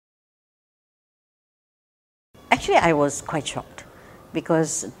Actually, I was quite shocked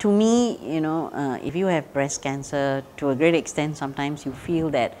because to me, if you have breast cancer, to a great extent, sometimes you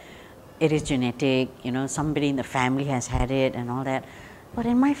feel that it is genetic, somebody in the family has had it and all that. But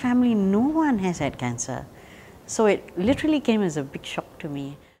in my family, no one has had cancer. So it literally came as a big shock to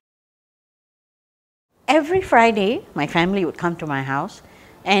me. Every Friday, my family would come to my house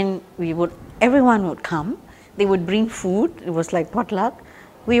and everyone would come. They would bring food. It was like potluck.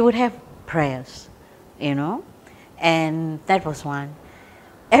 We would have prayers, and that was one.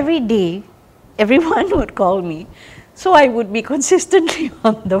 Every day, everyone would call me. So I would be consistently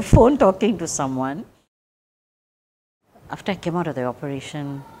on the phone talking to someone. After I came out of the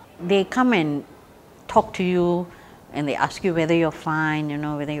operation, they come and talk to you and they ask you whether you're fine,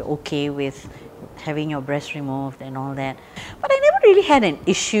 whether you're okay with having your breast removed and all that. But I never really had an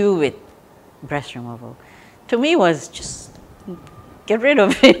issue with breast removal. To me, it was just get rid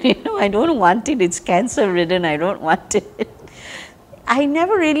of it. I don't want it. It's cancer-ridden. I don't want it. I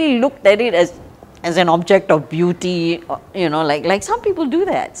never really looked at it as an object of beauty, like some people do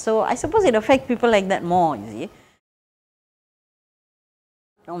that. So I suppose it affects people like that more, you see.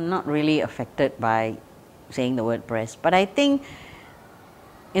 I'm not really affected by saying the word breast, but I think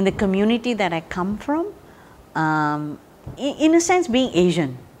in the community that I come from, in a sense being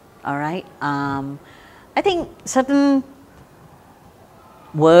Asian, all right, I think certain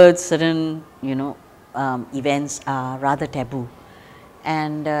words, certain events are rather taboo.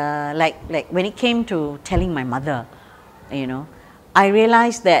 And like when it came to telling my mother, I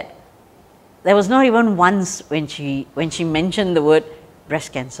realized that there was not even once when she mentioned the word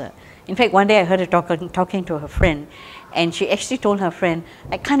breast cancer. In fact, one day I heard her talking to her friend, and she actually told her friend,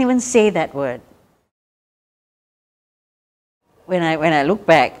 I can't even say that word. When I look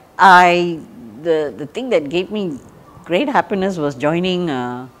back, the thing that gave me great happiness was joining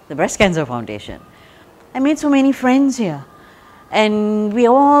the Breast Cancer Foundation. I made so many friends here. And we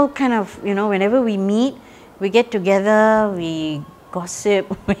all kind of, whenever we meet, we get together, we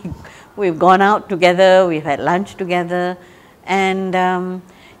gossip, we've gone out together, we've had lunch together, and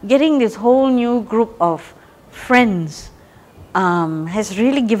getting this whole new group of friends has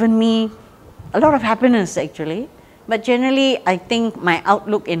really given me a lot of happiness actually. But generally, I think my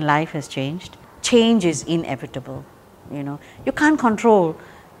outlook in life has changed. Change is inevitable, You can't control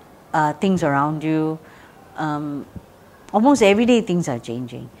things around you. Almost every day things are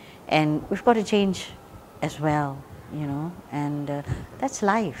changing, and we've got to change as well, and that's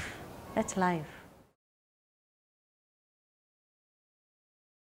life. That's life.